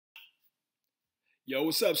Yo,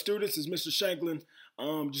 what's up, students? It's Mr. Shanklin.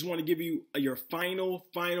 Just want to give you your final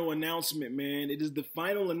announcement, man. It is the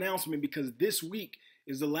final announcement because this week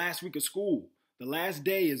is the last week of school. The last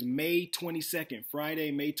day is May 22nd,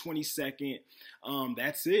 Friday, May 22nd.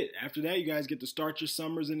 That's it. After that, you guys get to start your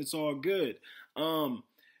summers and it's all good. I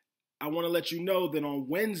want to let you know that on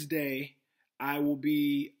Wednesday, I will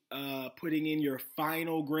be putting in your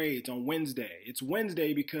final grades on Wednesday. It's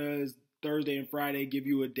Wednesday because Thursday and Friday give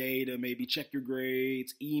you a day to maybe check your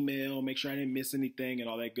grades, email, make sure I didn't miss anything, and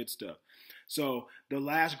all that good stuff. So the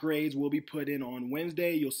last grades will be put in on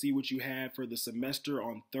Wednesday. You'll see what you had for the semester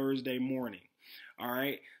on Thursday morning. All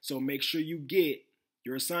right, so make sure you get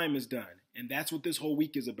your assignments done, and that's what this whole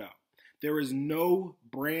week is about. There is no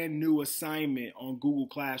brand new assignment on Google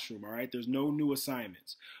Classroom, all right? There's no new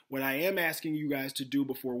assignments. What I am asking you guys to do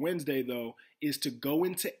before Wednesday, though, is to go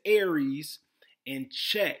into Aries and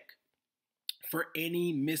check for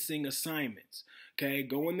any missing assignments, okay?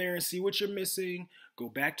 Go in there and see what you're missing. Go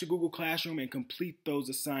back to Google Classroom and complete those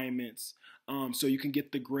assignments so you can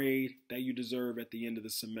get the grade that you deserve at the end of the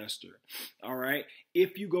semester, all right?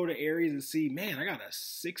 If you go to Aries and see, man, I got a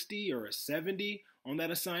 60 or a 70 on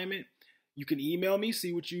that assignment, you can email me,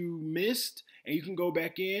 see what you missed, and you can go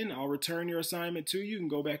back in. I'll return your assignment to you. You can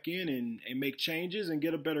go back in and make changes and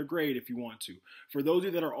get a better grade if you want to. For those of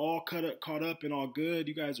you that are all caught up and all good,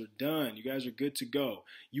 you guys are done. You guys are good to go.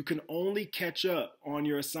 You can only catch up on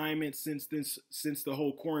your assignments since the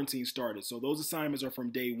whole quarantine started. So those assignments are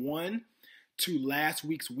from day 1 to last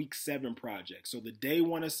week's week 7 project. So the day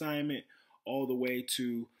 1 assignment all the way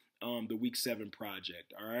to the week 7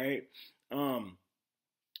 project. All right.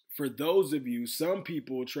 For those of you, some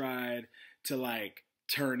people tried to like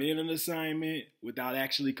turn in an assignment without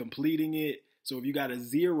actually completing it. So if you got a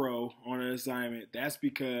 0 on an assignment, that's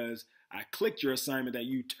because I clicked your assignment that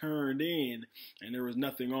you turned in and there was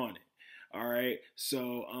nothing on it. All right.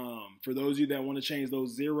 So for those of you that want to change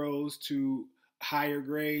those 0s to higher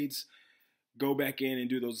grades, go back in and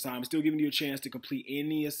do those assignments. Still giving you a chance to complete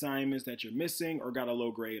any assignments that you're missing or got a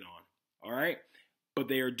low grade on. All right. But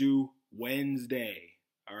they are due Wednesday.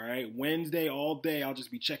 All right, Wednesday all day, I'll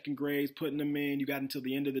just be checking grades, putting them in. You got until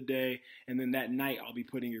the end of the day, and then that night I'll be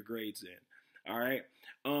putting your grades in. All right.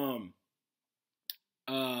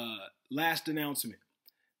 Last announcement.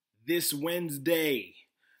 This Wednesday,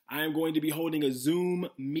 I am going to be holding a Zoom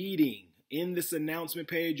meeting. In this announcement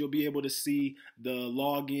page, you'll be able to see the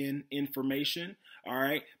login information. All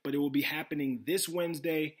right, but it will be happening this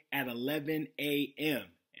Wednesday at 11 a.m.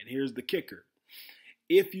 And here's the kicker.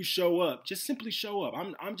 If you show up, just simply show up.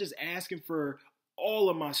 I'm just asking for all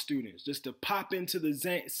of my students just to pop into the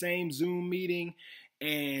same Zoom meeting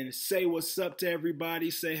and say what's up to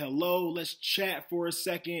everybody, say hello, let's chat for a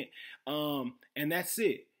second, and that's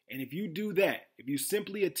it. And if you do that, if you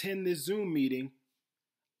simply attend this Zoom meeting,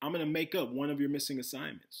 I'm going to make up one of your missing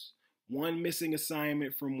assignments. One missing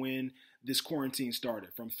assignment from when this quarantine started,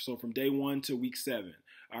 from day 1 to week 7.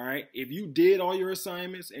 All right. If you did all your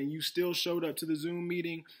assignments and you still showed up to the Zoom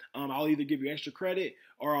meeting, I'll either give you extra credit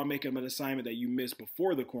or I'll make up an assignment that you missed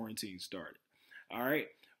before the quarantine started. All right.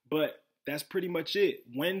 But that's pretty much it.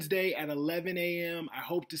 Wednesday at 11 a.m. I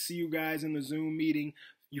hope to see you guys in the Zoom meeting.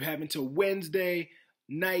 You have until Wednesday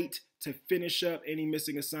night to finish up any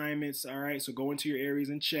missing assignments. All right. So go into your areas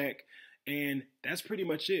and check. And that's pretty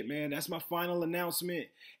much it, man. That's my final announcement.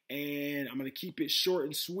 And I'm going to keep it short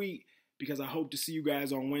and sweet, because I hope to see you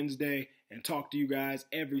guys on Wednesday and talk to you guys,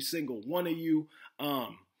 every single one of you.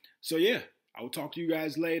 So yeah, I will talk to you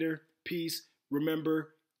guys later. Peace.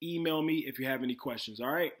 Remember, email me if you have any questions.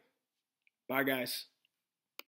 All right. Bye, guys.